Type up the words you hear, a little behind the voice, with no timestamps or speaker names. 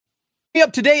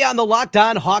Up today on the Locked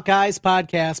On Hawkeyes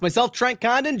podcast, myself, Trent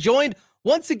Condon, joined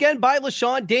once again by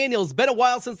LaShawn Daniels. Been a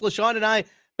while since LaShawn and I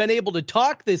been able to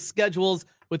talk. This schedules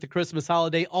with the Christmas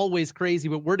holiday always crazy,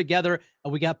 but we're together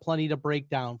and we got plenty to break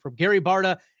down. From Gary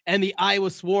Barta and the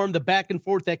Iowa Swarm, the back and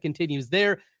forth that continues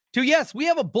there, to yes, we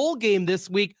have a bowl game this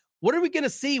week. What are we going to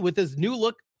see with this new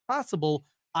look possible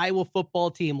Iowa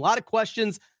football team? A lot of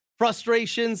questions,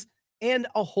 frustrations, and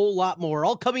a whole lot more.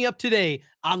 All coming up today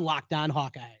on Locked On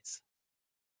Hawkeyes.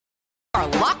 Are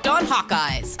Locked On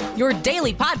Hawkeyes, your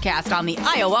daily podcast on the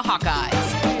Iowa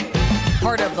Hawkeyes.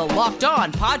 Part of the Locked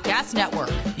On Podcast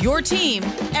Network, your team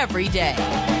every day.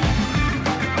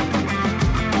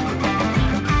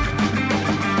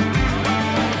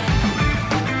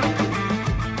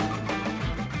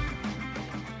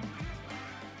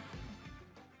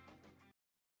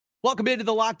 Welcome into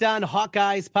the Locked On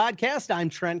Hawkeyes podcast. I'm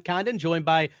Trent Condon, joined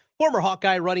by former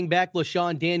Hawkeye running back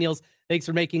LaShawn Daniels. Thanks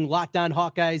for making Locked On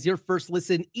Hawkeyes your first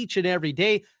listen each and every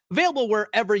day. Available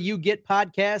wherever you get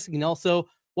podcasts. You can also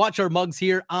watch our mugs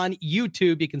here on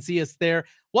YouTube. You can see us there.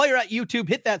 While you're at YouTube,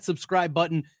 hit that subscribe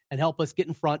button and help us get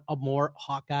in front of more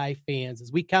Hawkeye fans.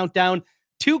 As we count down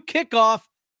to kickoff,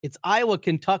 it's Iowa,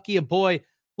 Kentucky. And boy,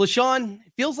 LaShawn,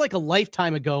 it feels like a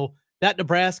lifetime ago, that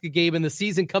Nebraska game and the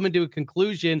season coming to a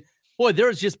conclusion. Boy, there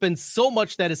has just been so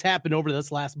much that has happened over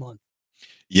this last month.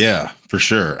 Yeah, for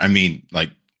sure. I mean, like,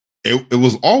 it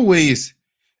always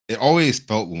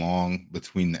felt long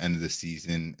between the end of the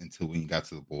season until when you got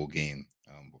to the bowl game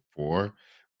before.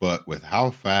 But with how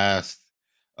fast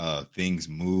things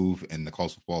move in the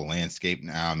college football landscape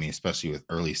now, I mean, especially with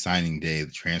early signing day,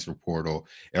 the transfer portal,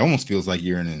 it almost feels like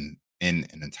you're in an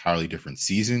entirely different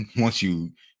season once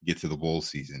you get to the bowl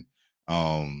season.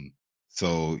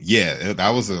 So yeah,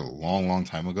 that was a long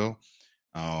time ago.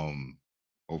 Almost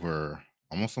over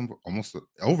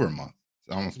a month.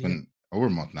 It's almost been over a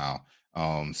month now.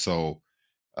 So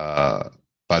by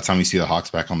the time you see the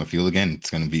Hawks back on the field again, it's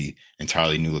going to be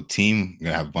entirely new look team. We're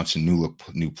going to have a bunch of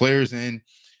new players in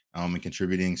and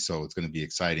contributing. So it's going to be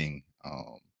exciting,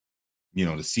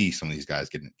 to see some of these guys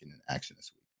getting in action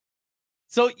this week.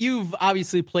 So you've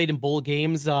obviously played in bowl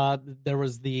games. There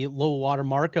was the low water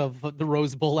mark of the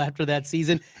Rose Bowl after that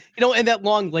season, and that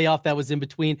long layoff that was in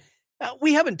between.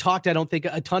 We haven't talked, I don't think,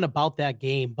 a ton about that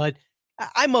game, but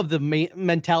I'm of the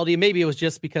mentality, maybe it was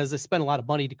just because I spent a lot of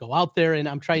money to go out there and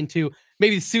I'm trying to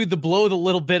maybe soothe the blow a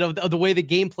little bit of the way the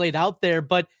game played out there.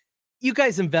 But you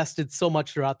guys invested so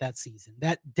much throughout that season.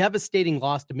 That devastating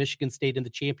loss to Michigan State in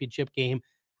the championship game.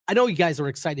 I know you guys are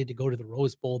excited to go to the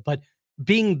Rose Bowl, but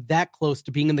being that close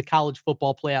to being in the college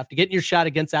football playoff, to getting your shot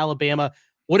against Alabama,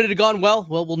 would it have gone well?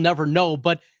 Well, we'll never know.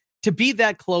 But to be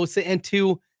that close and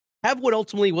to have what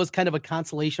ultimately was kind of a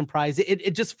consolation prize,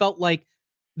 it just felt like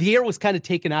the air was kind of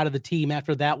taken out of the team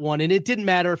after that one. And it didn't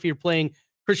matter if you're playing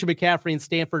Christian McCaffrey and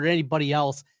Stanford or anybody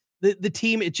else. The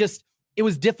team, it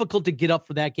was difficult to get up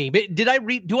for that game. Do I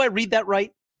read that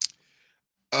right?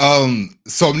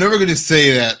 So I'm never going to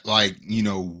say that,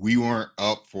 we weren't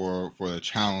up for the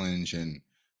challenge and,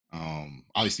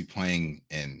 obviously playing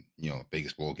in,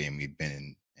 biggest bowl game we've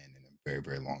been in a very,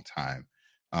 very long time.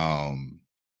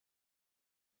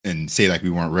 And say like we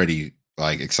weren't ready,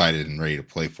 like excited and ready to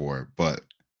play for it. But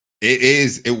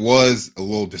it was a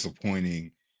little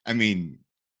disappointing. I mean,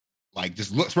 like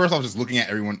first off, just looking at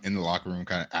everyone in the locker room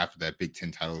kind of after that Big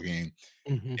Ten title game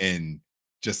and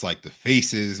just like the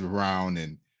faces around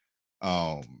and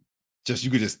just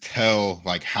you could just tell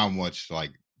like how much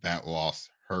like that loss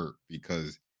hurt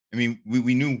because I mean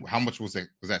we knew how much was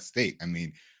at stake. I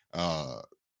mean,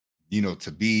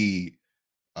 to be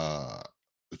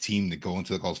the team to go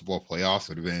into the college football playoffs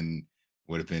would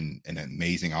have been an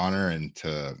amazing honor, and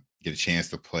to get a chance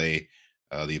to play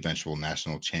the eventual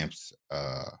national champs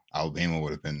Alabama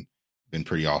would have been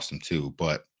pretty awesome too.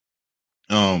 But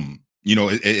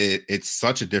it's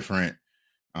such a different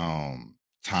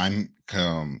time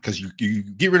because you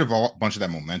get rid of a bunch of that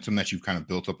momentum that you've kind of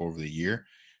built up over the year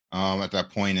at that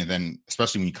point, and then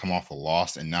especially when you come off a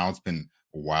loss, and now it's been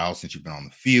a while since you've been on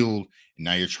the field, and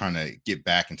now you're trying to get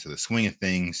back into the swing of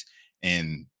things,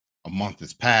 and a month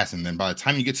has passed, and then by the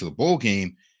time you get to the bowl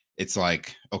game, it's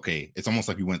like, okay, it's almost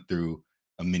like you went through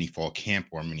a mini fall camp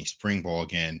or a mini spring ball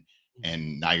again,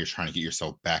 and now you're trying to get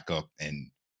yourself back up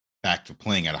and back to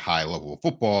playing at a high level of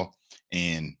football.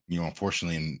 And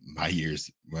unfortunately, in my years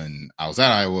when I was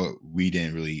at Iowa, we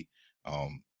didn't really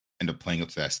end up playing up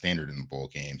to that standard in the bowl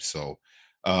game. So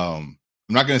I'm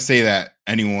not going to say that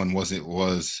anyone wasn't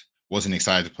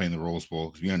excited to play in the Rose Bowl,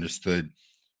 because we understood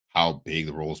how big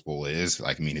the Rose Bowl is.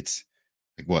 Like, I mean, it's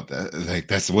like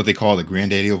that's what they call the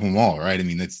granddaddy of them all, right? I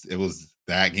mean, it was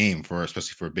that game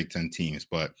especially for Big Ten teams.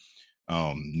 But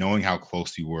knowing how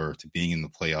close we were to being in the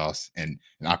playoffs and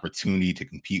an opportunity to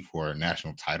compete for a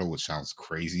national title, which sounds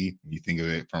crazy when you think of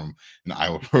it from an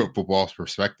Iowa football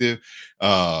perspective.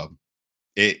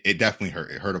 It definitely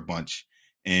hurt. It hurt a bunch.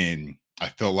 And I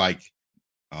felt like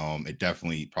it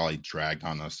definitely probably dragged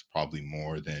on us probably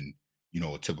more than,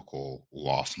 a typical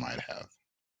loss might have.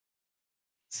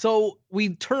 So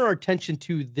we turn our attention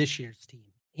to this year's team,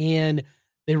 and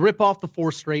they rip off the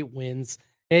 4 straight wins.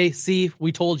 Hey, see,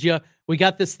 we told you we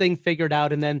got this thing figured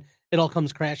out, and then it all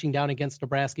comes crashing down against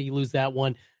Nebraska. You lose that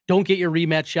one. Don't get your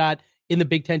rematch shot in the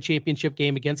Big Ten championship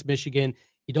game against Michigan.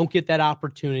 You don't get that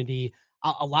opportunity.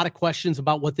 A lot of questions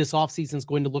about what this offseason is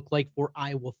going to look like for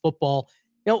Iowa football.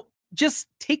 Just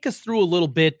take us through a little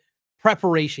bit.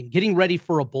 Preparation, getting ready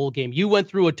for a bowl game. You went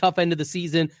through a tough end of the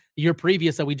season the year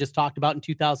previous that we just talked about in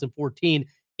 2014.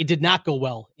 It did not go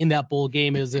well in that bowl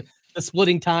game. It was a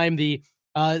splitting time, the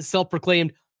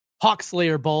self-proclaimed Hawk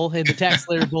Slayer Bowl and the Tax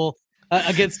Slayer Bowl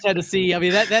against Tennessee. I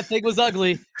mean, that thing was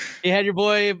ugly. You had your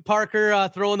boy Parker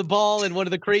throwing the ball in one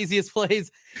of the craziest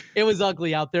plays. It was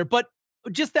ugly out there. But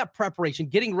just that preparation,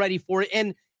 getting ready for it,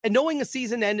 and knowing a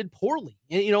season ended poorly.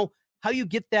 And, how you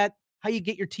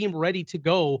get your team ready to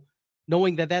go,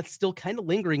 knowing that that's still kind of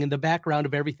lingering in the background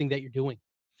of everything that you're doing.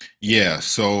 Yeah.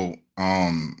 So,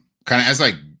 kind of as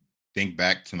I think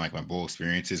back to like my bowl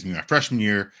experiences, my freshman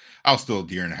year, I was still a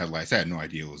deer in the headlights. I had no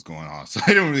idea what was going on. So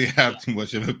I don't really have too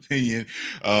much of an opinion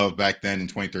back then in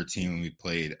 2013 when we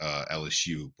played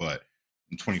LSU. But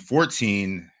in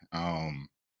 2014, and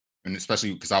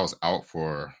especially because I was out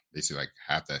for basically like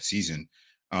half that season,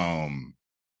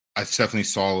 I definitely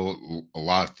saw a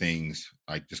lot of things,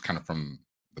 like just kind of from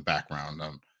the background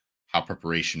on how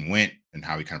preparation went and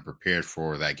how we kind of prepared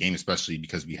for that game, especially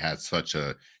because we had such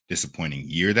a disappointing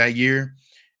year that year.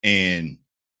 And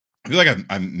I feel like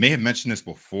I may have mentioned this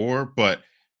before, but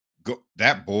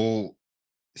that bowl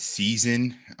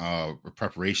season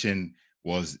preparation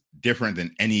was different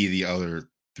than any of the other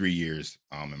 3 years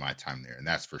in my time there. And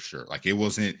that's for sure. Like it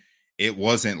wasn't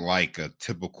like a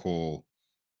typical,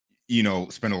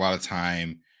 spend a lot of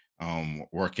time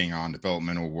working on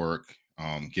developmental work,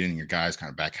 getting your guys kind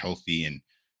of back healthy and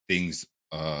things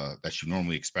that you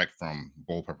normally expect from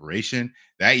bowl preparation.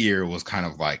 That year was kind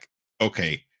of like,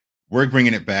 okay, we're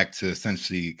bringing it back to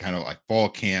essentially kind of like fall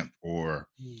camp or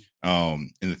in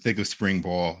the thick of spring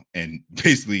ball. And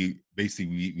basically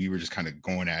we were just kind of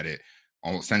going at it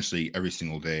essentially every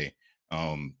single day,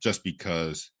 just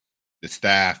because the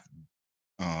staff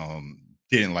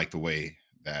didn't like the way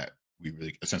that we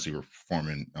really essentially were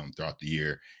performing throughout the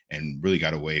year, and really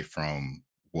got away from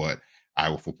what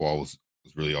Iowa football was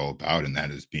really all about. And that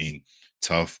is being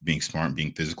tough, being smart,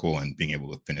 being physical, and being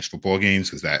able to finish football games.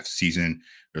 Because that season,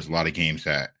 there's a lot of games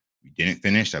that we didn't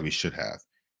finish that we should have.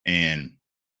 And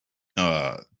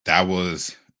that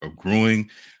was a grueling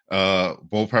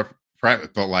bowl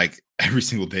prep, but like every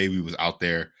single day we was out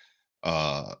there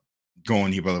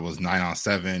going, whether it was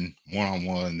 9-on-7,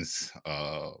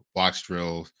 1-on-1s, box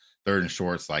drills, third and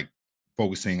shorts, like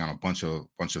focusing on a bunch of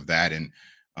that, and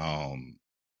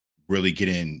really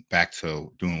getting back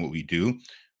to doing what we do.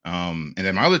 And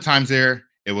then my other times there,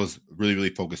 it was really, really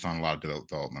focused on a lot of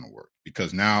developmental work,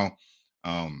 because now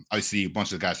obviously a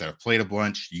bunch of the guys that have played a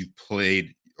bunch, you've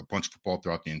played a bunch of football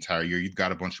throughout the entire year, you've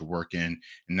got a bunch of work in,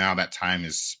 and now that time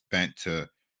is spent to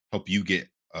help you get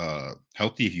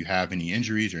healthy if you have any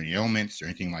injuries or any ailments or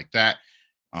anything like that.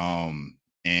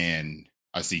 And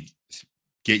obviously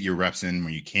get your reps in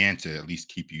when you can to at least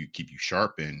keep you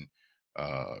sharp and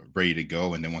ready to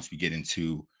go. And then once we get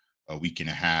into a week and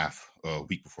a half, a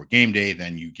week before game day,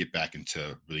 then you get back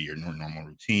into really your normal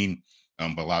routine.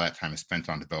 But a lot of that time is spent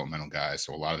on developmental guys.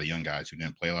 So a lot of the young guys who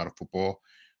didn't play a lot of football,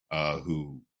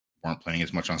 who weren't playing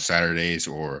as much on Saturdays,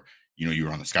 or, you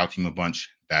were on the scout team a bunch,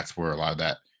 that's where a lot of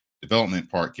that development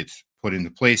part gets put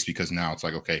into place, because now it's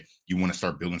like, okay, you want to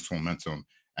start building some momentum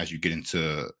as you get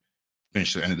into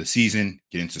finish the end of the season,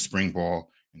 get into spring ball.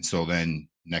 And so then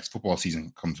next football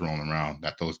season comes rolling around,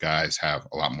 that those guys have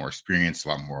a lot more experience, a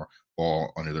lot more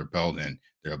ball under their belt, and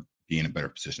they'll be in a better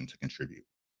position to contribute.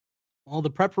 Well, the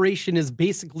preparation is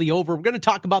basically over. We're going to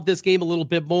talk about this game a little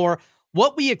bit more.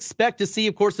 What we expect to see,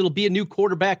 of course, it'll be a new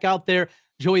quarterback out there.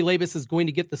 Joey Labas is going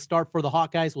to get the start for the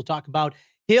Hawkeyes. We'll talk about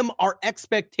him, our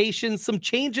expectations, some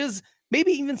changes,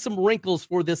 maybe even some wrinkles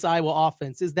for this Iowa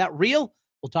offense. Is that real?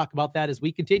 We'll talk about that as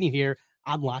we continue here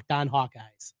on Locked On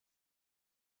Hawkeyes.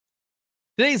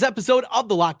 Today's episode of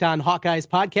the Locked On Hawkeyes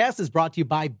podcast is brought to you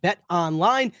by Bet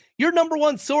Online, your number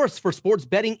one source for sports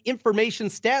betting information,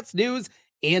 stats, news,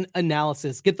 and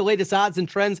analysis. Get the latest odds and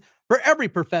trends for every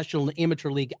professional and amateur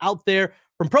league out there.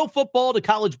 From pro football to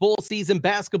college bowl season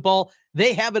basketball,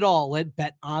 they have it all at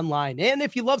Bet Online. And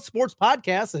if you love sports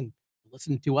podcasts and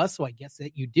listen to us, so I guess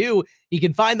that you do, you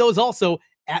can find those also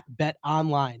at Bet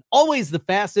Online. Always the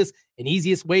fastest and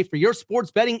easiest way for your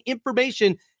sports betting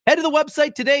information. Head to the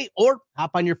website today or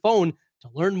hop on your phone to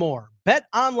learn more. Bet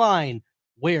Online,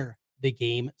 where the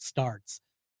game starts.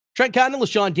 Trent Condon,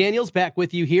 LaShawn Daniels back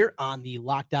with you here on the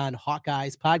Locked On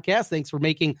Hawkeyes podcast. Thanks for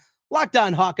making Locked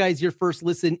On Hawkeyes your first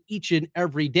listen each and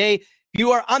every day. If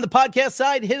you are on the podcast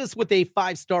side, hit us with a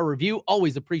 5-star review.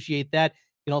 Always appreciate that.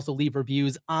 You can also leave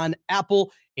reviews on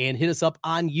Apple and hit us up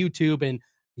on YouTube and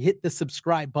hit the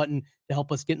subscribe button to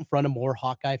help us get in front of more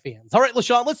Hawkeye fans. All right,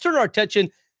 LaShawn, let's turn our attention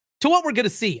to what we're going to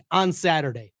see on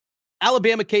Saturday.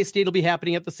 Alabama K-State will be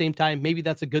happening at the same time. Maybe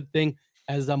that's a good thing,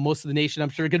 as most of the nation, I'm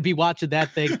sure, are going to be watching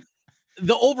that thing.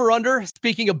 The over-under,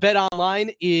 speaking of Bet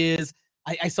Online, is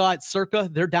I saw it circa.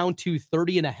 They're down to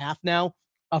 30.5 now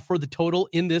for the total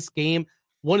in this game.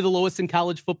 One of the lowest in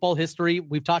college football history.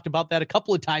 We've talked about that a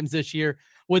couple of times this year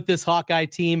with this Hawkeye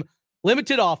team.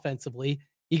 Limited offensively.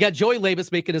 You got Joey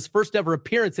Labus making his first ever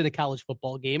appearance in a college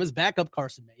football game. His backup,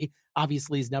 Carson May.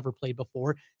 Obviously, he's never played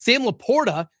before. Sam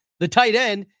Laporta, the tight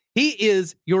end, he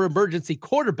is your emergency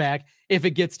quarterback if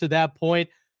it gets to that point.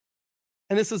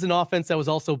 And this is an offense that was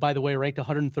also, by the way, ranked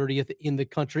 130th in the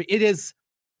country. It is,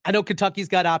 I know Kentucky's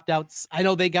got opt-outs. I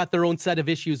know they got their own set of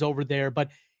issues over there, but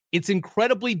it's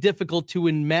incredibly difficult to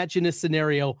imagine a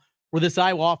scenario where this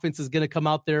Iowa offense is going to come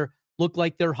out there, look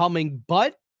like they're humming.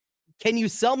 But can you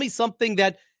sell me something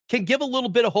that can give a little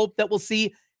bit of hope that we'll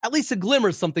see at least a glimmer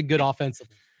of something good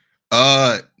offensively? No.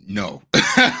 Oh, no.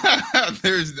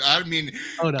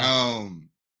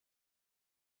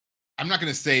 I'm not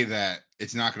going to say that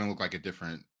it's not going to look like a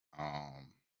different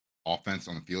offense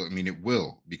on the field. I mean, it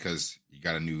will, because you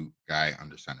got a new guy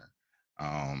under center.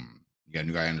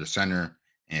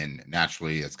 And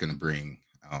naturally it's going to bring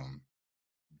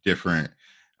different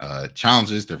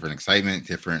challenges, different excitement,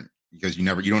 different, because you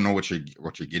don't know what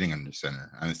you're getting under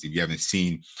center. Honestly, you've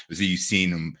seen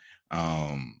them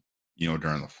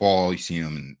during the fall, you've seen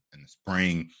them in the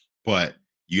spring, but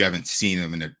you haven't seen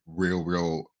them in a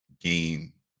real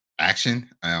game action.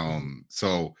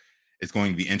 So it's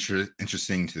going to be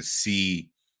interesting to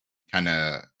see kind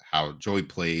of how Joey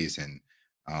plays and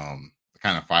the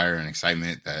kind of fire and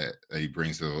excitement that he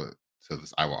brings to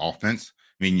this Iowa offense.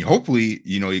 I mean, hopefully,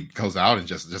 he goes out and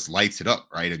just lights it up,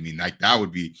 right? I mean, like that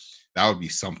would be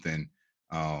something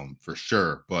for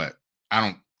sure, but I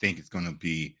don't think it's going to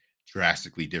be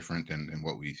drastically different than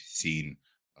what we've seen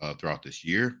throughout this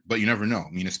year. But you never know.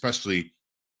 I mean, especially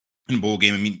in a bowl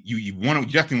game. I mean, you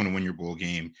definitely want to win your bowl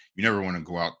game. You never want to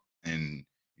go out and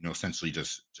essentially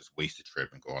just waste a trip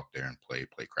and go out there and play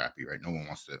crappy, right? No one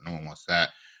wants that.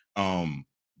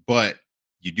 But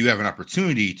you do have an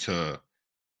opportunity to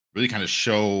really kind of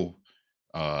show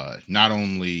not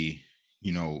only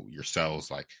yourselves,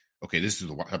 like, okay, this is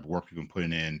the type of work we've been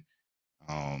putting in.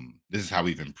 This is how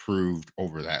we've improved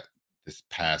over this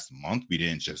past month. We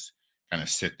didn't just kind of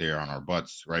sit there on our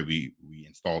butts, right? We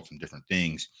installed some different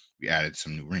things. We added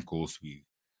some new wrinkles.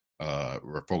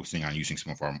 We're focusing on using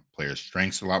some of our players'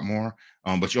 strengths a lot more.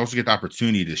 But you also get the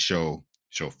opportunity to show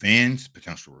fans,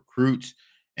 potential recruits,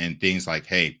 and things like,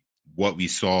 hey, what we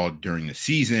saw during the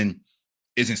season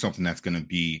isn't something that's going to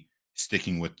be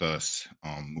sticking with us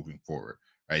moving forward,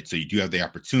 right? So you do have the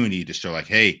opportunity to show, like,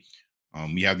 hey,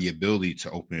 we have the ability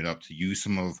to open it up to use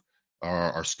some of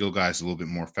our skill guys a little bit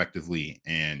more effectively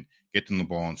and get them the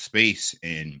ball in space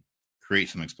and create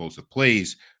some explosive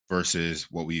plays versus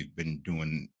what we've been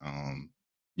doing,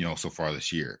 so far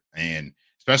this year. And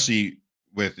especially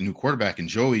with the new quarterback in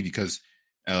Joey, because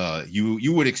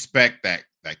you would expect that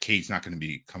Cade's not going to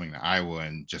be coming to Iowa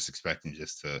and just expecting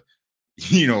just to,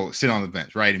 sit on the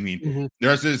bench, right? I mean,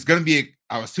 there's going to be,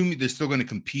 I'm assuming they're still going to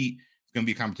compete. It's going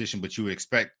to be a competition, but you would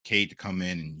expect Cade to come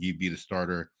in and you be the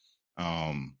starter.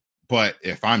 But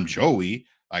if I'm Joey,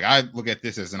 like, I look at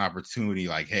this as an opportunity,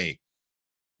 like, hey,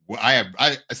 well,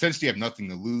 I essentially have nothing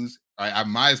to lose. I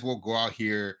might as well go out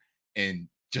here and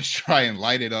just try and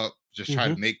light it up, just try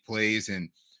to make plays and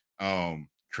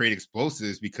create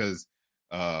explosives, because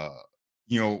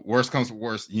worst comes to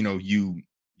worst,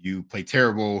 you play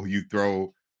terrible, you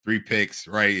throw 3 picks,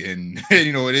 right? And it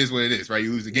is what it is, right?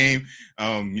 You lose the game.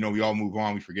 We all move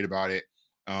on, we forget about it.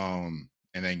 And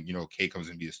then Cade comes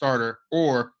in to be the starter,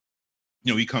 or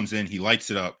he comes in, he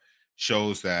lights it up,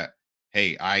 shows that,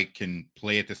 hey, I can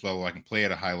play at this level, I can play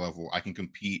at a high level, I can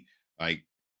compete. Like,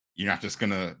 you're not just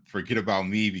gonna forget about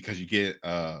me because you get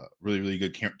a really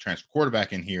good transfer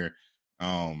quarterback in here.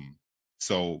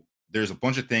 So there's a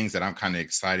bunch of things that I'm kind of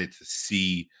excited to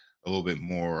see a little bit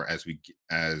more as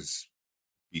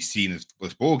we see in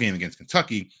this bowl game against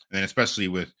Kentucky, and then especially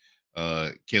with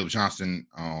Caleb Johnson,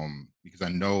 because I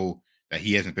know that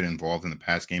he hasn't been involved in the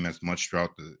pass game as much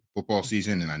throughout the football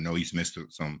season, and I know he's missed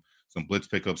some blitz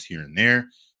pickups here and there,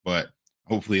 but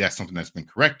hopefully that's something that's been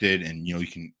corrected, and you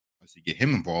can obviously get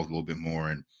him involved a little bit more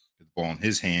and get the ball in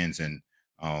his hands. And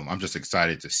I'm just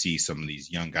excited to see some of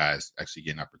these young guys actually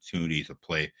get an opportunity to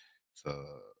play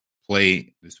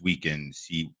this weekend,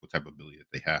 see what type of ability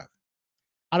that they have.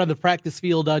 Out on the practice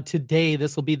field today,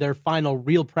 this will be their final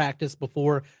real practice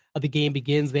before the game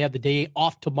begins. They have the day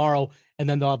off tomorrow, and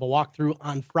then they'll have a walkthrough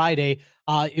on Friday.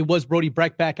 It was Brody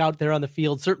Brecht back out there on the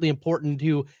field. Certainly important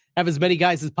to have as many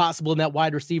guys as possible in that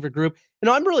wide receiver group.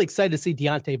 I'm really excited to see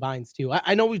Deontay Vines too.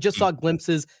 I know we just saw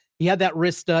glimpses. He had that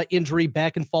wrist injury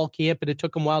back in fall camp, and it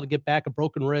took him a while to get back, a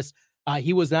broken wrist.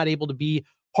 He was not able to be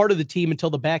part of the team until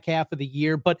the back half of the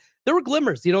year, but there were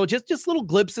glimmers, just little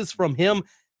glimpses from him.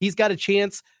 He's got a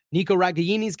chance. Nico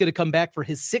Ragaini is going to come back for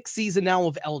his 6th season now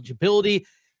of eligibility.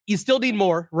 You still need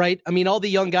more, right? I mean, all the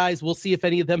young guys, we'll see if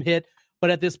any of them hit.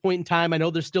 But at this point in time, I know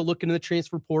they're still looking in the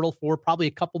transfer portal for probably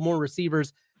a couple more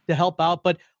receivers to help out.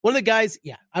 But one of the guys,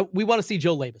 we want to see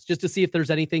Joe Labus just to see if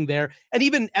there's anything there. And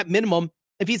even at minimum,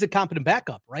 if he's a competent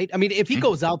backup, right? I mean, if he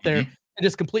goes out there and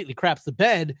just completely craps the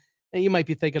bed, and you might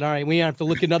be thinking, all right, we have to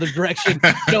look another direction,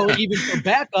 even for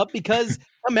backup, because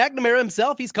McNamara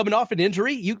himself, he's coming off an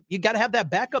injury. You got to have that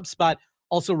backup spot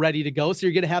also ready to go. So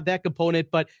you're going to have that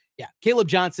component. But Caleb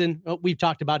Johnson, we've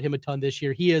talked about him a ton this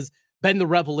year. He has been the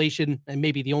revelation, and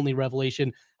maybe the only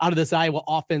revelation out of this Iowa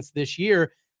offense this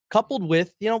year, coupled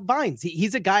with, Vines.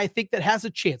 He's a guy I think that has a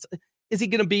chance. Is he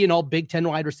going to be an all Big Ten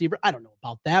wide receiver? I don't know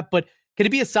about that, but can he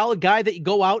be a solid guy that you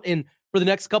go out and for the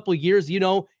next couple of years,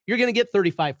 you're going to get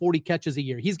 35, 40 catches a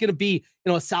year. He's going to be,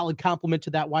 a solid complement to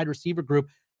that wide receiver group.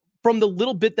 From the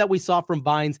little bit that we saw from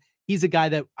Vines, he's a guy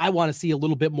that I want to see a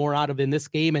little bit more out of in this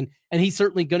game, and he's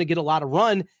certainly going to get a lot of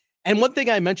run. And one thing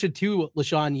I mentioned too,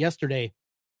 LaShawn, yesterday,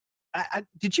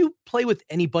 did you play with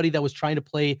anybody that was trying to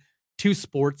play 2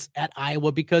 sports at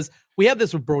Iowa? Because we have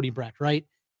this with Brody Brecht, right?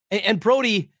 And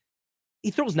Brody,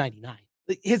 he throws 99.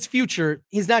 His future,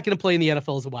 he's not going to play in the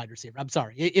NFL as a wide receiver. I'm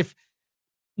sorry. If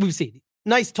we've seen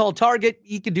nice tall target,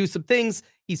 he can do some things.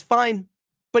 He's fine.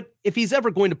 But if he's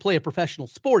ever going to play a professional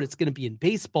sport, it's going to be in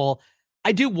baseball.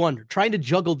 I do wonder, trying to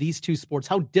juggle these 2 sports,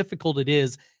 how difficult it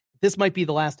is. This might be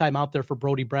the last time out there for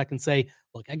Brody Brecht and say,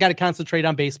 look, I got to concentrate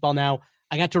on baseball now.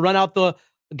 I got to run out the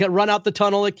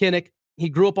tunnel at Kinnick. He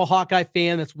grew up a Hawkeye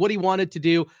fan. That's what he wanted to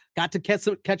do. Got to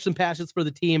catch some passions for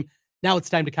the team. Now it's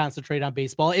time to concentrate on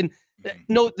baseball. And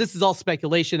no, this is all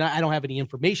speculation. I don't have any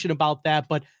information about that,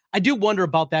 but I do wonder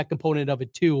about that component of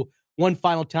it too. One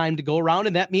final time to go around,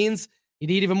 and that means you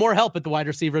need even more help at the wide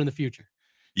receiver in the future.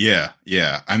 Yeah.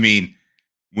 I mean,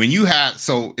 when you have,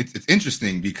 so it's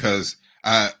interesting because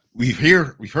we've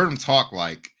heard him talk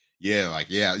like,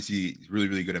 he's really,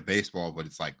 really good at baseball, but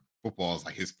it's like football is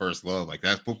like his first love. Like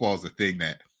that football is the thing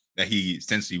that he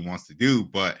essentially wants to do.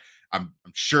 But I'm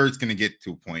sure it's going to get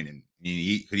to a point, and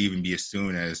he could even be as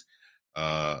soon as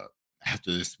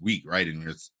after this week, right? And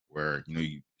it's where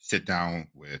you sit down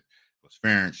with Coach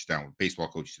Ferentz, sit down with baseball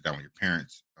coach, sit down with your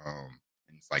parents,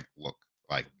 and it's like, look,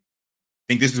 like I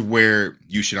think this is where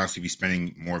you should also be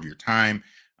spending more of your time.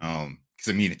 Because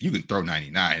I mean, if you can throw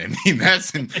 99, I mean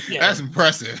that's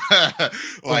impressive.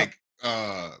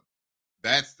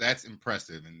 That's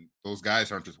impressive, and those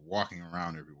guys aren't just walking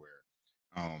around everywhere.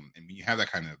 And when you have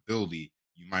that kind of ability,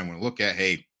 you might want to look at,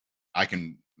 hey,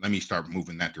 let me start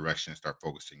moving that direction and start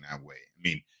focusing that way. I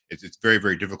mean, it's very,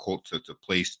 very difficult to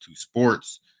place 2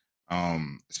 sports,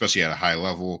 especially at a high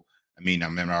level. I mean, I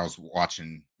remember I was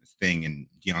watching this thing and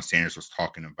Deion Sanders was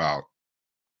talking about,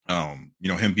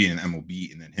 him being an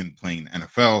MLB and then him playing the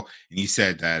NFL. And he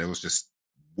said that it was just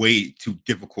way too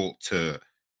difficult to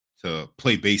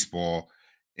play baseball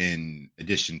in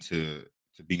addition to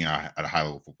being at a high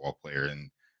level football player. And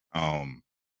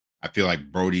I feel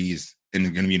like Brody's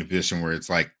going to be in a position where it's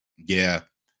like, yeah,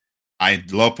 I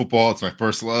love football. It's my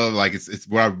first love. Like it's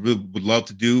what I really would love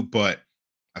to do, but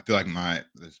I feel like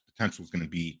this potential is going to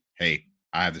be, hey,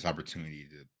 I have this opportunity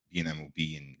to be an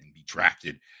MLB and be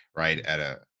drafted right at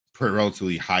a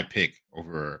relatively high pick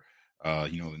over,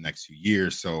 the next few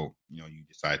years. So, you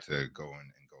decide to go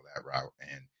and go that route.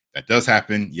 And that does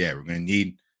happen. Yeah, we're going to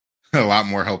need a lot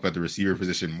more help at the receiver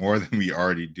position, more than we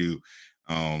already do.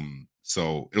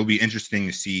 So it'll be interesting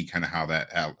to see kind of how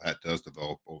that does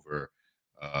develop over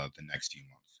the next few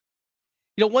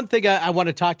months. One thing I want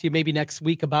to talk to you maybe next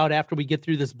week about after we get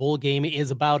through this bowl game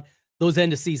is about those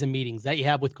end of season meetings that you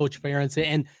have with Coach Ferentz.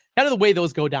 And kind of the way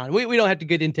those go down. We don't have to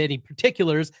get into any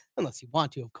particulars unless you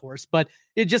want to, of course, but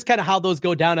it just kind of how those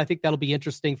go down. I think that'll be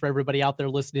interesting for everybody out there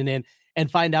listening in and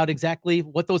find out exactly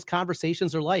what those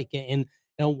conversations are like and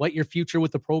what your future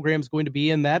with the program is going to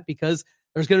be in that, because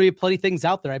there's going to be plenty of things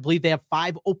out there. I believe they have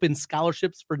 5 open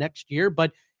scholarships for next year,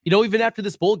 but even after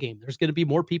this bowl game, there's going to be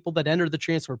more people that enter the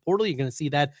transfer portal. You're going to see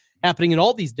that happening in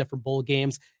all these different bowl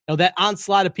games. That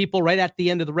onslaught of people right at the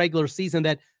end of the regular season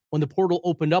that when the portal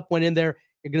opened up, went in there,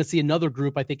 you're going to see another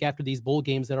group, I think, after these bowl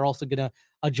games that are also going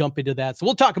to jump into that. So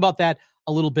we'll talk about that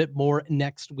a little bit more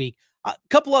next week. A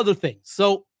couple other things.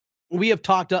 So we have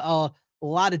talked a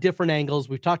lot of different angles.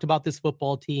 We've talked about this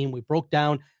football team. We broke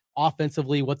down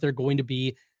offensively what they're going to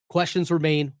be. Questions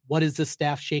remain. What is the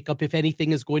staff shakeup, if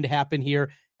anything, is going to happen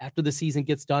here after the season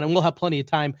gets done? And we'll have plenty of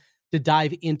time to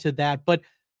dive into that. But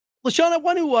LeSean, I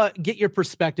want to get your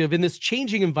perspective in this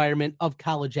changing environment of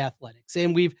college athletics.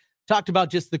 And we've talked about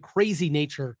just the crazy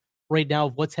nature right now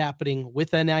of what's happening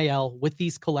with NIL, with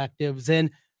these collectives, and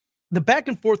the back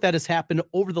and forth that has happened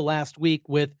over the last week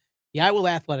with the Iowa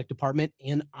Athletic Department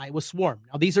and Iowa Swarm.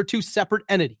 Now, these are 2 separate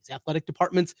entities. Athletic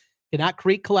departments cannot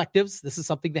create collectives. This is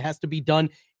something that has to be done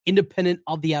independent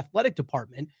of the athletic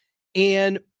department.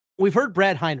 And we've heard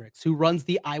Brad Heinrichs, who runs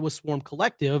the Iowa Swarm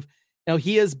Collective. Now,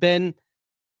 he has been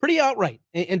pretty outright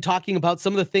in talking about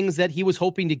some of the things that he was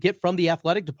hoping to get from the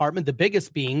athletic department, the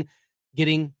biggest being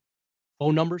getting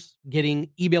phone numbers, getting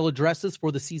email addresses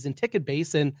for the season ticket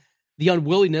base, and the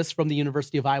unwillingness from the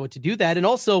University of Iowa to do that, and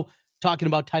also talking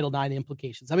about Title IX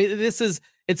implications. I mean,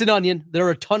 it's an onion. There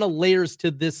are a ton of layers to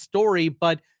this story,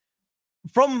 but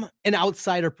from an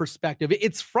outsider perspective,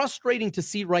 it's frustrating to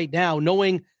see right now,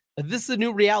 knowing that this is a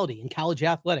new reality in college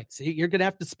athletics. You're going to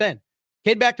have to spend.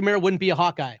 Cade McNamara wouldn't be a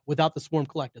Hawkeye without the Swarm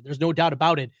Collective. There's no doubt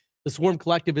about it. The Swarm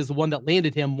Collective is the one that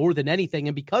landed him more than anything.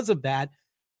 And because of that,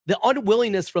 the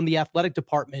unwillingness from the athletic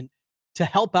department to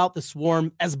help out the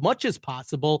Swarm as much as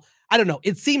possible, I don't know.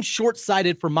 It seems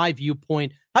short-sighted from my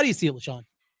viewpoint. How do you see it, LeSean?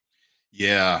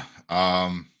 Yeah.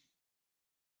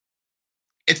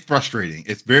 It's frustrating.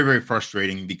 It's very, very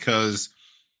frustrating because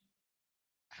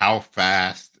how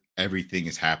fast everything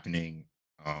is happening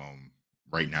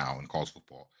right now in college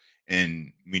football.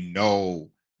 And we know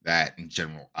that in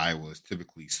general, Iowa is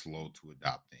typically slow to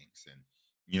adopt things.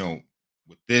 And,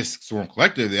 with this Swarm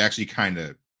Collective, they actually kind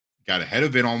of got ahead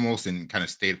of it almost and kind of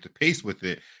stayed up to pace with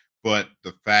it. But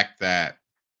the fact that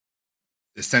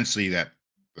essentially that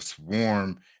the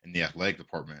Swarm and the athletic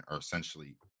department are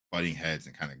essentially butting heads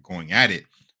and kind of going at it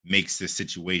makes this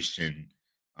situation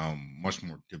much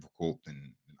more difficult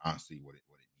than honestly what it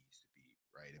needs to be,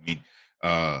 right? I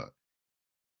mean,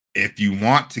 if you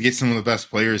want to get some of the best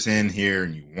players in here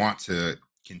and you want to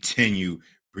continue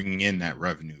bringing in that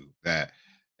revenue that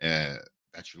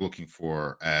you're looking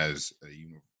for as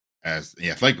the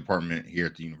athletic department here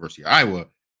at the University of Iowa,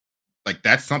 like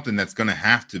that's something that's going to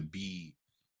have to be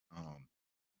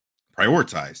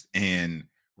prioritized. And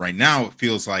right now it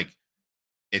feels like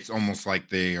it's almost like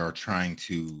they are trying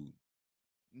to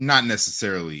not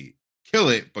necessarily kill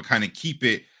it, but kind of keep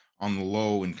it on the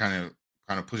low and kind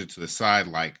of push it to the side.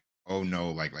 Like, oh no,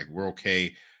 like we're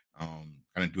okay. Kind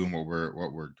of doing what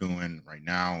we're doing right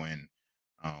now. And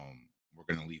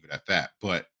we're going to leave it at that.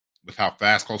 But with how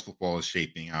fast college football is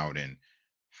shaping out and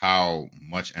how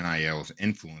much NIL is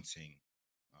influencing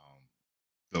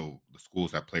the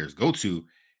schools that players go to,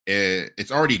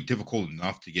 it's already difficult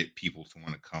enough to get people to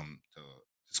want to come to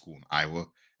school in Iowa.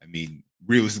 I mean,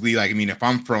 realistically, if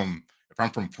I'm from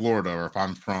Florida, or if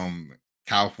I'm from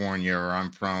California, or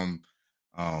I'm from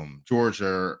Georgia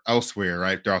or elsewhere,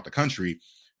 right, throughout the country,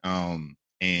 and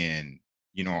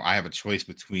I have a choice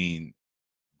between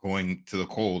going to the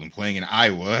cold and playing in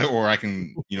Iowa, or I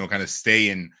can, kind of stay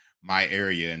in my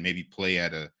area and maybe play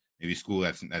at a school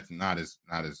that's not as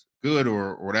good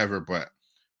or whatever. But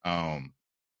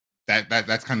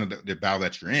that's kind of the battle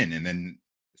that you're in. And then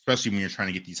especially when you're trying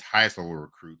to get these highest level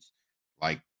recruits,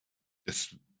 like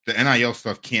this, the NIL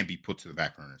stuff can't be put to the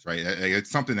back burners, right?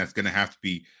 It's something that's going to have to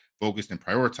be focused and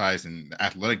prioritized, and the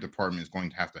athletic department is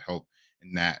going to have to help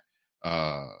in that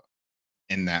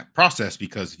process,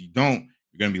 because if you don't,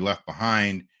 you're going to be left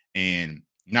behind. And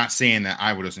not saying that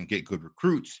Iowa doesn't get good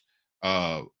recruits,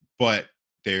 but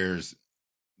there's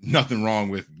nothing wrong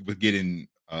with getting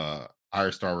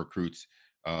higher star recruits,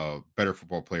 better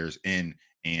football players in,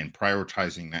 and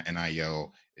prioritizing that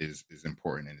NIL is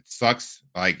important. And it sucks,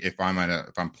 like if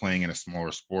I'm playing in a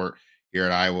smaller sport here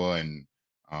at Iowa, and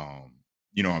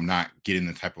I'm not getting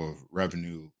the type of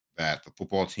revenue that the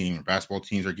football team or basketball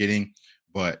teams are getting.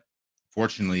 But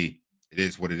fortunately, it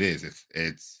is what it is.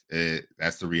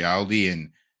 That's the reality.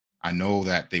 And I know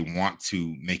that they want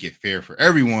to make it fair for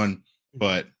everyone,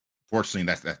 but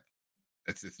fortunately,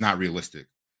 it's not realistic.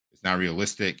 It's not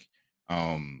realistic.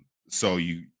 So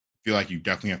you feel like you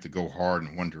definitely have to go hard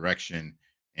in one direction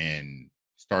and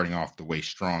starting off the way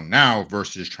strong now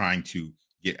versus trying to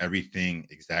get everything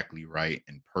exactly right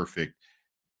and perfect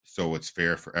so it's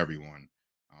fair for everyone.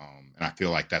 And I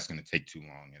feel like that's going to take too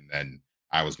long, and then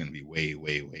I was going to be way,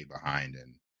 way, way behind,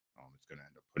 and it's going to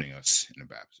end up putting us in a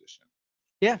bad position.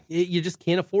 Yeah, you just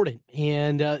can't afford it,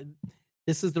 and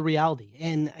this is the reality.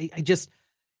 And I just,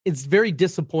 it's very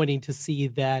disappointing to see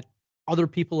that other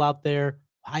people out there,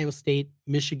 Ohio State,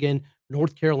 Michigan,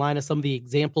 North Carolina, some of the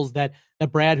examples that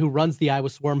Brad, who runs the Iowa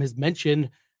Swarm, has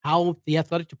mentioned, how the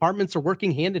athletic departments are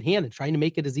working hand in hand and trying to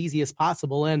make it as easy as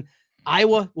possible. And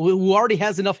Iowa, who already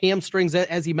has enough hamstrings,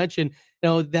 as you mentioned,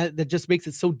 that just makes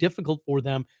it so difficult for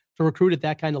them to recruit at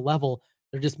that kind of level.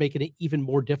 They're just making it even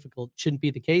more difficult. Shouldn't be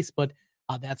the case, but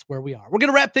that's where we are. We're going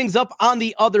to wrap things up on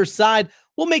the other side.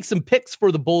 We'll make some picks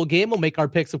for the bowl game. We'll make our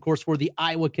picks, of course, for the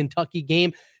Iowa-Kentucky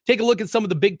game. Take a look at some of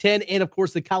the Big Ten and, of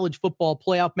course, the college football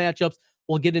playoff matchups.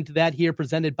 We'll get into that here,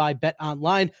 presented by Bet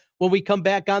Online, when we come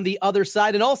back on the other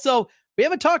side. And also, we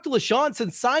haven't talked to LeSean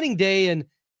since signing day, and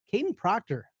Caden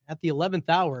Proctor at the 11th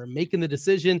hour making the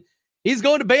decision. He's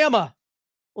going to Bama.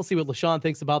 We'll see what LeSean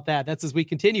thinks about that. That's as we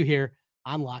continue here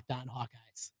on Locked On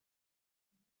Hawkeyes.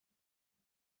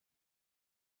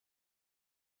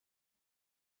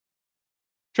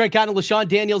 Trent Cotton, LeSean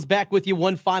Daniels back with you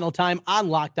one final time on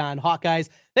Locked On Hawkeyes.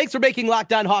 Thanks for making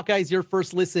Locked On Hawkeyes your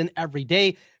first listen every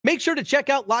day. Make sure to check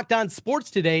out Locked On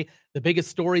Sports Today, the biggest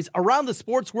stories around the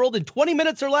sports world in 20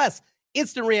 minutes or less.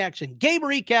 Instant reaction, game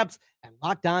recaps, and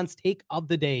Locked On's take of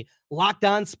the day. Locked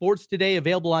On Sports Today,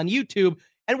 available on YouTube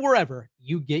and wherever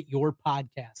you get your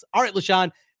podcasts. All right,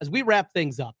 LeSean, as we wrap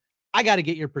things up, I got to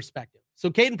get your perspective. So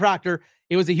Caden Proctor,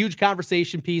 it was a huge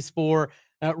conversation piece for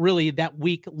really that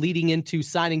week leading into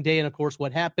signing day. And of course,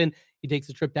 what happened? He takes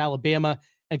a trip to Alabama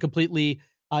and completely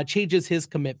changes his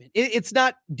commitment. It's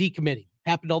not decommitting.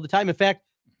 Happened all the time. In fact,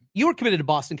 you were committed to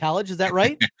Boston College. Is that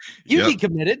right? You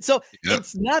decommitted. So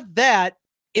it's not that.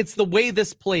 It's the way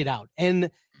this played out. And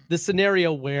the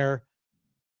scenario where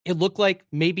it looked like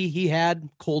maybe he had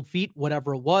cold feet,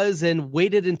 whatever it was, and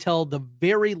waited until the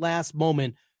very last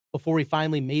moment before he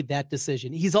finally made that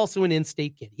decision. He's also an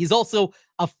in-state kid. He's also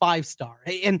a 5-star.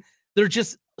 And there's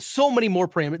just so many more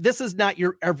parameters. This is not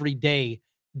your everyday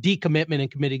decommitment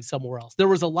and committing somewhere else. There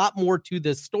was a lot more to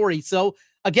this story. So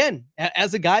again,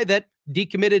 as a guy that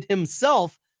decommitted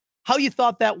himself, how you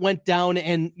thought that went down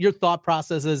and your thought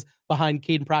processes behind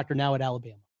Caden Proctor now at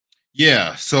Alabama.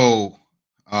 Yeah. So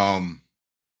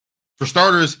for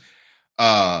starters,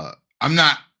 I'm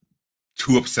not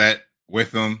too upset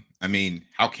with him. I mean,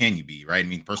 how can you be, right? I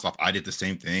mean, first off, I did the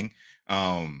same thing.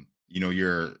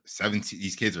 You're 17,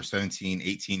 these kids are 17,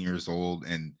 18 years old,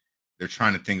 and they're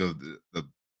trying to think of the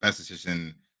best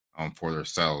decision for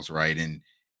themselves, right? And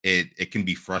it can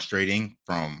be frustrating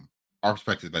from our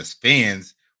perspective as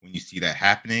fans when you see that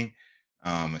happening,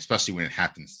 especially when it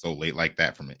happens so late like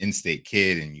that from an in-state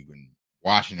kid, and you've been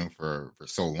watching him for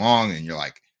so long, and you're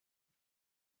like,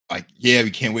 yeah, we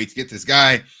can't wait to get this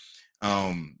guy.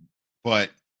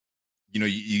 But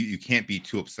you can't be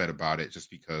too upset about it just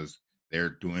because they're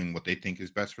doing what they think is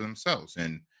best for themselves.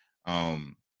 And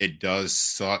it does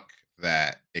suck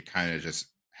that it kind of just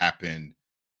happened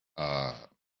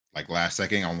like last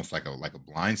second, almost like a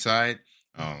blind side.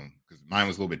 Because mine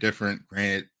was a little bit different.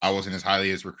 Granted, I wasn't as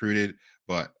highly as recruited,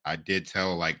 but I did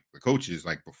tell like the coaches,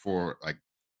 like before, like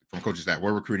from coaches that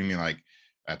were recruiting me, like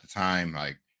at the time,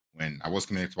 like when I was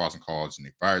committed to Boston College and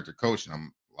they fired their coach, and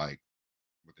I'm like,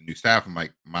 with the new staff, I'm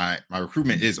like, my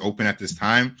recruitment is open at this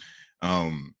time.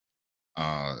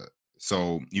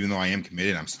 So even though I am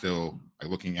committed, I'm still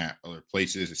like looking at other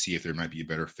places to see if there might be a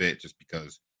better fit, just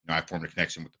because I formed a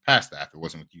connection with the past staff. It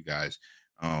wasn't with you guys.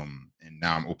 And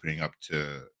now I'm opening up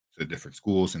to different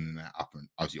schools, and then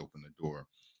obviously open the door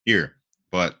here.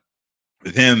 But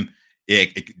with him,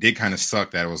 it did kind of suck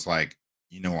that it was like,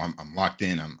 I'm locked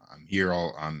in. I'm here.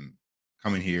 I'm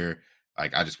coming here.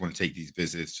 Like, I just want to take these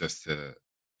visits just to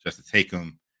take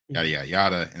them, yada, yada,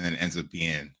 yada. And then it ends up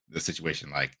being the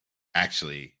situation like,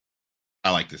 actually,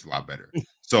 I like this a lot better.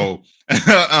 So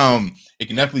it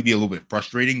can definitely be a little bit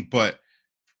frustrating, but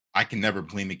I can never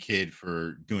blame a kid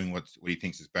for doing what he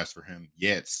thinks is best for him.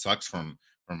 Yeah, it sucks from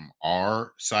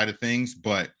our side of things,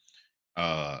 but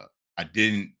I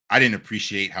didn't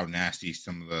appreciate how nasty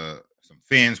some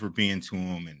fans were being to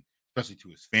him, and especially to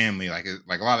his family. Like a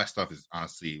lot of that stuff is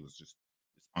honestly, it was just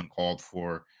uncalled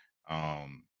for.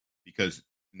 Because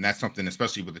that's something,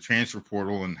 especially with the transfer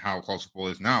portal and how college football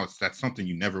is now, that's something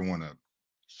you never want to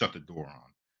shut the door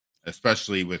on,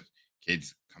 especially with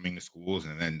kids coming to schools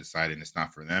and then deciding it's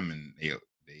not for them, and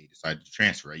they decide to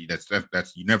transfer. Right?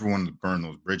 That's you never want to burn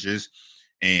those bridges,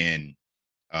 and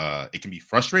it can be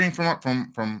frustrating from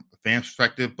a fan's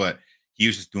perspective. But he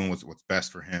was just doing what's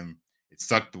best for him. It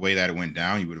sucked the way that it went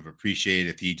down. You would have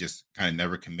appreciated if he just kind of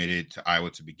never committed to Iowa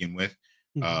to begin with,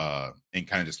 and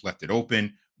kind of just left it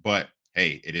open. But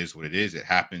hey, it is what it is. It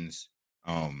happens.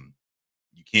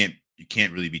 You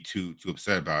can't really be too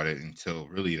upset about it until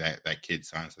really that kid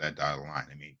signs to that dotted line.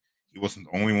 I mean, he wasn't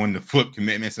the only one to flip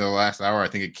commitments in the last hour. I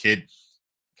think a kid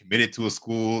committed to a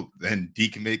school, then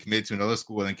decommitted, committed to another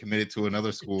school, and then committed to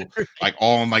another school, like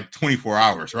all in like 24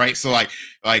 hours, right? So like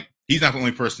he's not the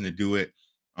only person to do it.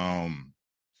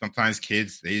 Sometimes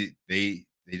kids they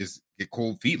just get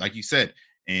cold feet, like you said,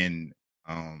 and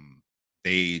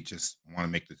they just want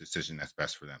to make the decision that's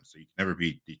best for them. So you can never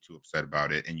be too upset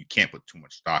about it, and you can't put too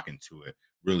much stock into it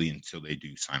really until they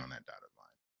do sign on that dotted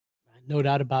line. No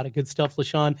doubt about it. Good stuff,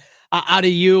 LaShawn. Out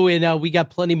of you, and we got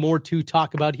plenty more to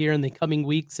talk about here in the coming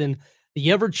weeks and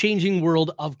the ever-changing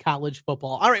world of college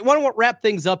football. All right, why don't we wrap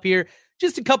things up here?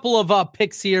 Just a couple of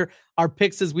picks here. Our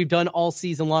picks as we've done all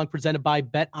season long, presented by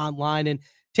Bet Online, and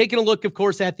taking a look, of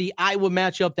course, at the Iowa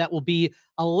matchup. That will be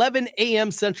 11 a.m.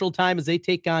 Central Time as they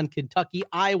take on Kentucky.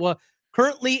 Iowa,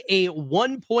 currently a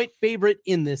 1-point favorite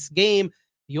in this game.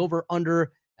 The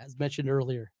over-under, as mentioned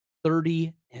earlier,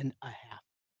 30.5.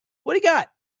 What do you got?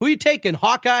 Who are you taking,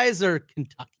 Hawkeyes or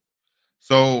Kentucky?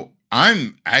 So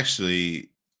I'm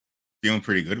actually feeling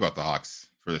pretty good about the Hawks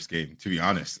for this game, to be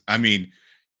honest. I mean,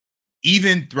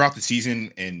 even throughout the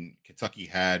season, and Kentucky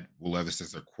had Will Levis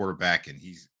as their quarterback, and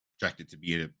he's projected to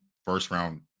be a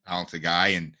first-round talented guy,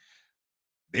 and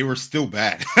they were still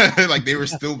bad. Like, they were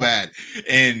still bad.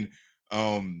 And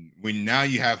when now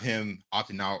you have him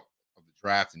opting out of the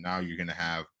draft, and now you're going to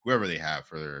have whoever they have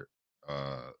for their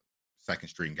second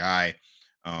string guy,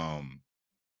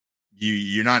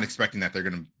 you're not expecting that they're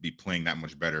going to be playing that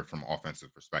much better from an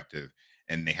offensive perspective,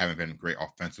 and they haven't been great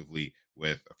offensively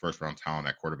with a first-round talent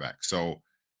at quarterback. So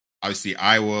obviously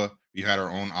Iowa, we had our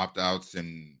own opt-outs,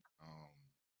 and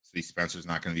Steve Spencer's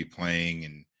not going to be playing,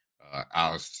 and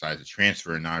Alice decided to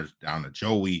transfer, and now it's down to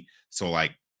Joey. So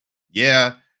like,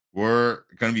 yeah, we're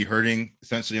going to be hurting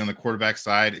essentially on the quarterback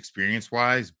side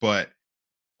experience-wise, but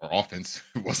our offense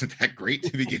wasn't that great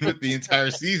to begin with the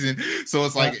entire season. So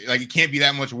it's like it can't be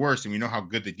that much worse. And we know how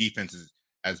good the defense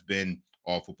has been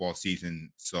all football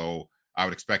season. So I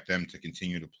would expect them to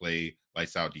continue to play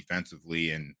lights out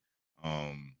defensively and,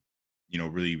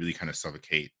 really, really kind of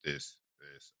suffocate this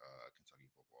Kentucky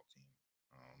football team.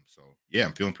 So yeah,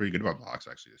 I'm feeling pretty good about the Hawks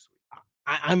actually this week.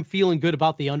 I'm feeling good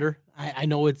about the under. I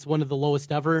know it's one of the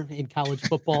lowest ever in college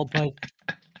football, but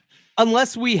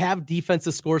unless we have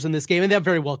defensive scores in this game, and that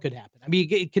very well could happen. I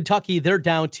mean, Kentucky, they're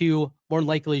down to more than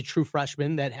likely a true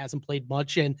freshman that hasn't played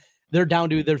much, and they're down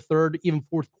to their third, even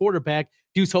fourth quarterback.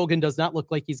 Deuce Hogan does not look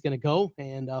like he's going to go.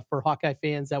 And for Hawkeye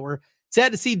fans that were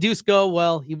sad to see Deuce go,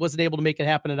 well, he wasn't able to make it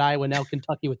happen at Iowa. Now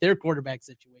Kentucky with their quarterback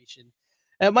situation.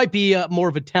 It might be more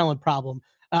of a talent problem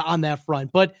on that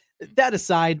front. But that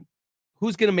aside,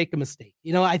 who's going to make a mistake?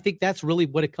 I think that's really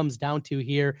what it comes down to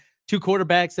here. Two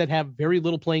quarterbacks that have very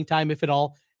little playing time, if at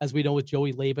all, as we know with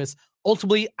Joey Labus.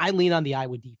 Ultimately, I lean on the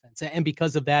Iowa defense. And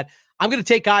because of that, I'm going to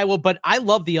take Iowa, but I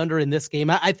love the under in this game.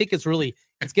 I think it's going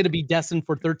to be destined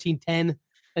for 13-10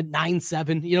 and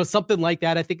 9-7, something like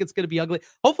that. I think it's going to be ugly.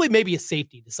 Hopefully, maybe a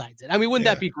safety decides it. I mean, wouldn't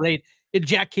that be great?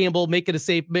 Jack Campbell making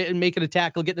a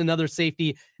tackle, getting another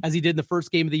safety as he did in the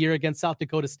first game of the year against South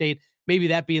Dakota State. Maybe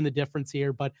that being the difference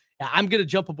here. But I'm going to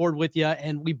jump aboard with you,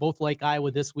 and we both like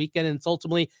Iowa this weekend. And it's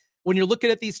ultimately, when you're looking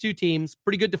at these two teams,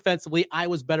 pretty good defensively.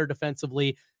 Iowa's better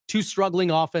defensively. Two struggling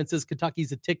offenses.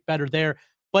 Kentucky's a tick better there.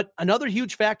 But another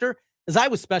huge factor is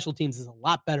Iowa's special teams is a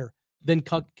lot better than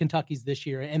Kentucky's this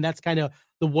year. And that's kind of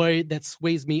the way that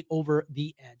sways me over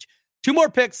the edge. Two more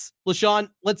picks, LaShawn.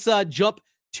 Let's jump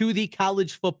to the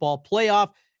college football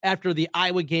playoff. After the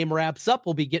Iowa game wraps up,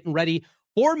 we'll be getting ready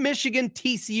for Michigan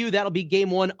TCU. That'll be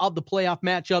game one of the playoff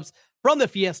matchups from the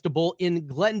Fiesta Bowl in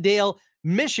Glendale,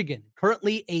 Michigan.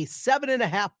 Currently a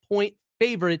 7.5-point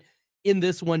favorite in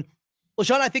this one.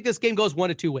 LaShawn, I think this game goes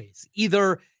one of two ways.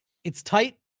 Either it's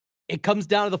tight, it comes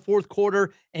down to the fourth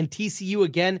quarter, and TCU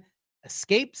again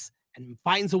escapes and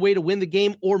finds a way to win the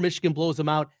game, or Michigan blows them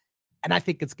out. And I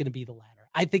think it's going to be the latter.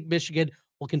 I think Michigan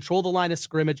will control the line of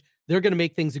scrimmage. They're going to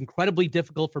make things incredibly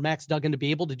difficult for Max Duggan to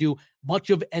be able to do much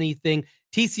of anything.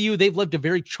 TCU, they've lived a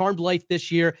very charmed life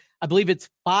this year. I believe it's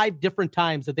 5 different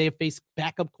times that they have faced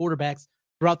backup quarterbacks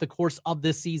throughout the course of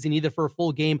this season, either for a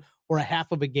full game or a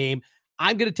half of a game.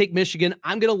 I'm going to take Michigan.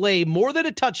 I'm going to lay more than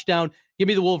a touchdown. Give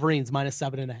me the Wolverines minus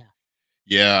 7.5.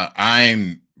 Yeah,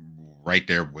 I'm right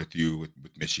there with you with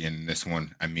Michigan in this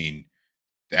one. I mean,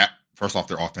 that first off,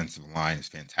 their offensive line is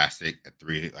fantastic at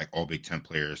 3, like all Big Ten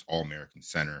players, all American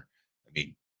center. I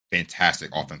mean, fantastic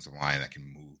offensive line that can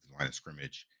move the line of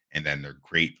scrimmage, and then they're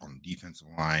great on the defensive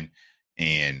line.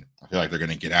 And I feel like they're going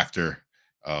to get after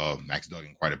Max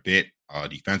Duggan quite a bit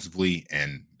defensively,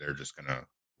 and they're just going to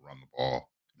run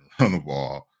the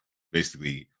ball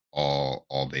basically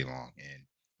all day long. And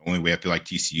the only way I feel like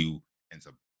TCU ends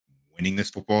up winning this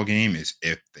football game is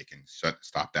if they can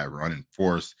stop that run and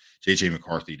force JJ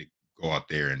McCarthy to go out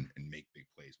there and make big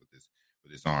plays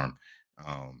with his arm.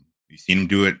 We've seen him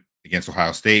do it against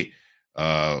Ohio State.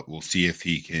 We'll see if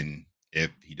he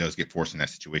does get forced in that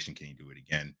situation, can he do it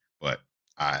again? But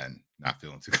I'm not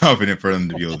feeling too confident for him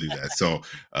to be able to do that. So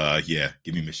yeah,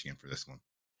 give me Michigan for this one.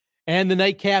 And the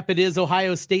nightcap, it is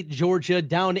Ohio State, Georgia,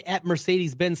 down at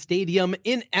Mercedes-Benz Stadium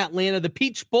in Atlanta. The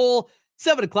Peach Bowl,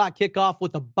 7 o'clock kickoff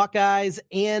with the Buckeyes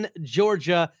and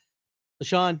Georgia.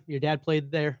 LaShawn, your dad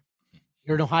played there.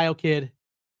 You're an Ohio kid.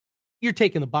 You're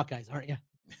taking the Buckeyes, aren't you?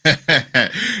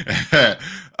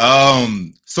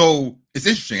 So it's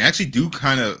interesting. I actually do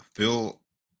kind of feel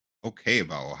okay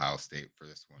about Ohio State for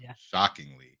this one,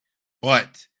 shockingly.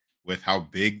 But with how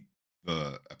big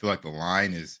I feel like the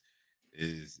line is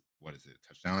what is it?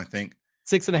 Touchdown, I think.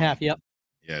 6.5. Yep.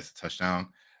 Yeah, it's a touchdown.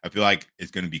 I feel like it's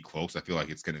going to be close. I feel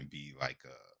like it's going to be like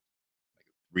a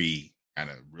 3 kind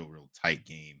of real tight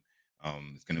game.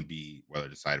 It's going to be whether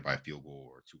decided by a field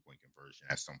goal or a 2-point conversion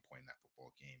at some point in that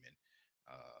football game. And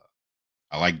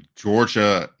I like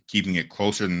Georgia keeping it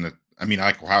closer than I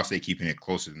like Ohio State keeping it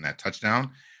closer than that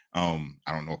touchdown. I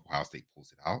don't know if Ohio State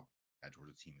pulls it out. That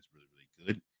Georgia team is really, really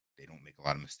good. They don't make a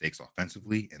lot of mistakes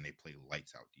offensively, and they play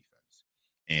lights out defense.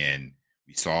 And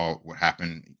we saw what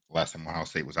happened last time Ohio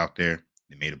State was out there.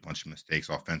 They made a bunch of mistakes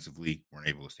offensively, weren't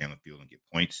able to stay on the field and get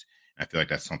points. And I feel like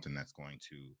that's something that's going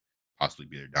to possibly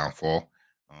be their downfall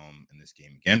in this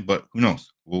game again. But who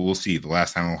knows? We'll see. The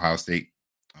last time Ohio State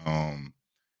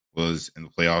was in the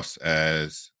playoffs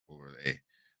as what were they?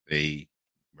 They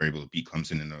were able to beat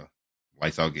Clemson in a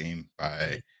lights out game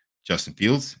by Justin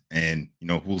Fields. And,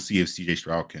 we'll see if CJ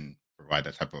Stroud can provide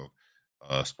that type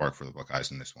of spark for the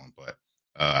Buckeyes in this one. But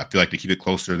I feel like they keep it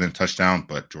closer than touchdown,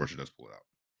 but Georgia does pull it out.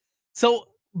 So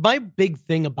my big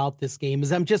thing about this game is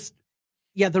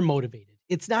they're motivated.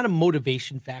 It's not a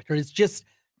motivation factor. It's just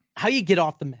how you get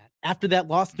off the mat after that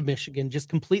loss to Michigan, just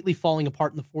completely falling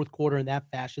apart in the fourth quarter in that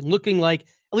fashion, looking like,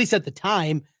 at least at the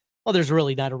time, well, there's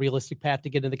really not a realistic path to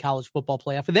get in the college football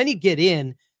playoff. And then you get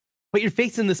in, but you're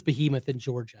facing this behemoth in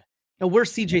Georgia. Now, where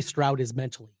CJ Stroud is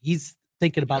mentally, he's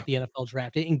thinking about the NFL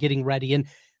draft and getting ready. And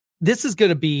this is going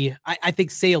to be, I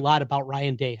think, say a lot about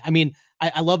Ryan Day.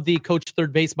 I love the coach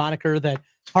third base moniker that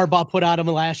Harbaugh put on him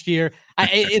last year.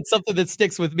 It's something that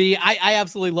sticks with me. I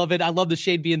absolutely love it. I love the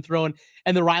shade being thrown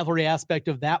and the rivalry aspect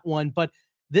of that one. But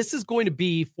this is going to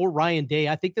be for Ryan Day.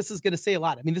 I think this is going to say a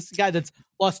lot. This is a guy that's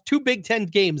lost 2 Big Ten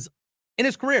games in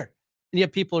his career. And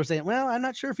yet people are saying, well, I'm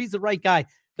not sure if he's the right guy.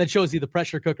 That shows you the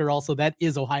pressure cooker also. That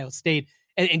is Ohio State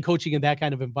and coaching in that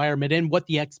kind of environment and what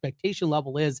the expectation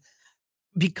level is.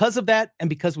 Because of that, and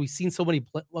because we've seen so many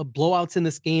blowouts in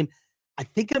this game, I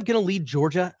think I'm going to lead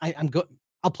Georgia.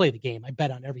 I'll play the game. I bet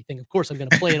on everything. Of course, I'm going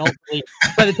to play it ultimately.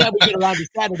 By the time we get around to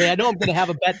Saturday, I know I'm going to have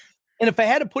a bet. And if I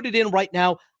had to put it in right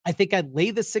now, I think I'd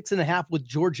lay the 6.5 with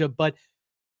Georgia, but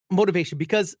motivation,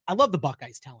 because I love the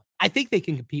Buckeyes' talent. I think they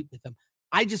can compete with them.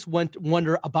 I just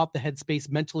wonder about the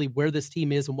headspace mentally, where this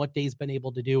team is and what Day's been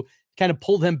able to do, kind of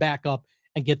pull them back up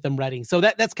and get them ready. So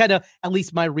that's kind of at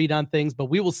least my read on things, but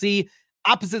we will see.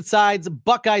 Opposite sides,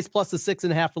 Buckeyes plus the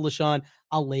 6.5 for LaShawn.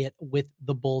 I'll lay it with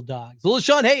the Bulldogs. Well,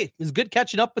 LaShawn, hey, it was good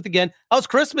catching up with again. How's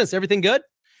Christmas? Everything good?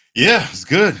 Yeah, it's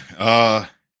good.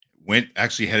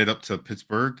 Headed up to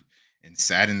Pittsburgh and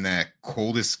sat in that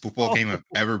coldest football game I've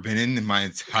ever been in my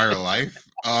entire life.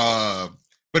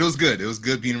 But it was good. It was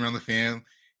good being around the fam,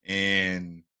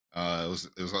 and it was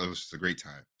just a great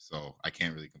time. So I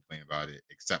can't really complain about it,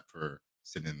 except for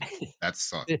sitting in that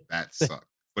sucked. That sucked.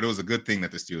 But it was a good thing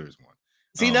that the Steelers won.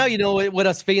 See, now you know what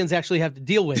us fans actually have to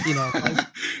deal with,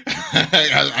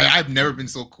 I've never been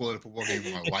so cool at a football game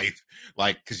in my life.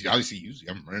 Because usually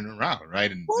I'm running around, right?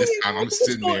 And this time I'm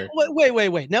sitting there.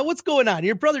 Wait. Now what's going on?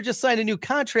 Your brother just signed a new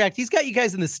contract. He's got you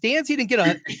guys in the stands. He didn't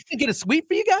get a suite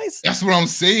for you guys? That's what I'm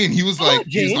saying. He was like,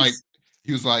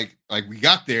 we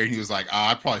got there and he was like,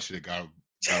 I probably should have got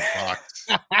a box.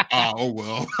 Oh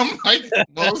well. I'm like,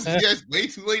 well, it's way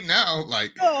too late now.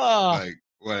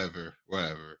 Whatever.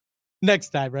 Next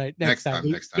time, right? Next time.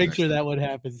 Make sure that one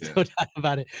happens. Yeah. No doubt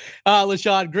about it.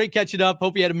 LaShawn, great catching up.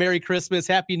 Hope you had a Merry Christmas.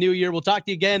 Happy New Year. We'll talk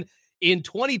to you again in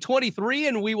 2023,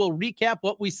 and we will recap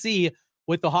what we see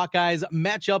with the Hawkeyes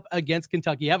matchup against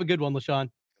Kentucky. Have a good one, LaShawn.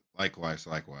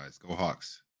 Likewise. Go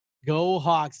Hawks. Go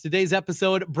Hawks. Today's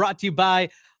episode brought to you by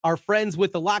our friends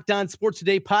with the Locked On Sports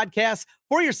Today podcast.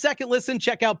 For your second listen,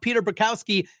 check out Peter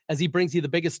Bukowski as he brings you the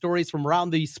biggest stories from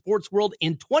around the sports world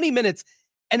in 20 minutes,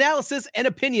 analysis and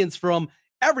opinions from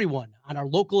everyone on our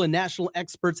local and national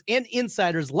experts and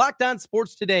insiders. Locked On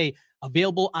Sports Today,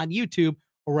 available on YouTube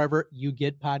or wherever you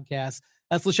get podcasts.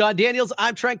 That's LaShawn Daniels.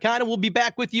 I'm Trent Conn, and we'll be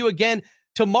back with you again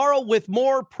tomorrow with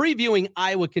more previewing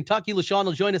Iowa, Kentucky. LaShawn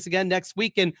will join us again next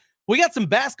week, and we got some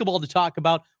basketball to talk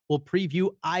about. We'll preview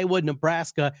Iowa,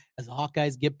 Nebraska as the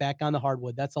Hawkeyes get back on the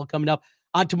hardwood. That's all coming up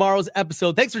on tomorrow's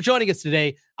episode. Thanks for joining us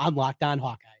today on Locked On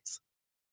Hawkeyes.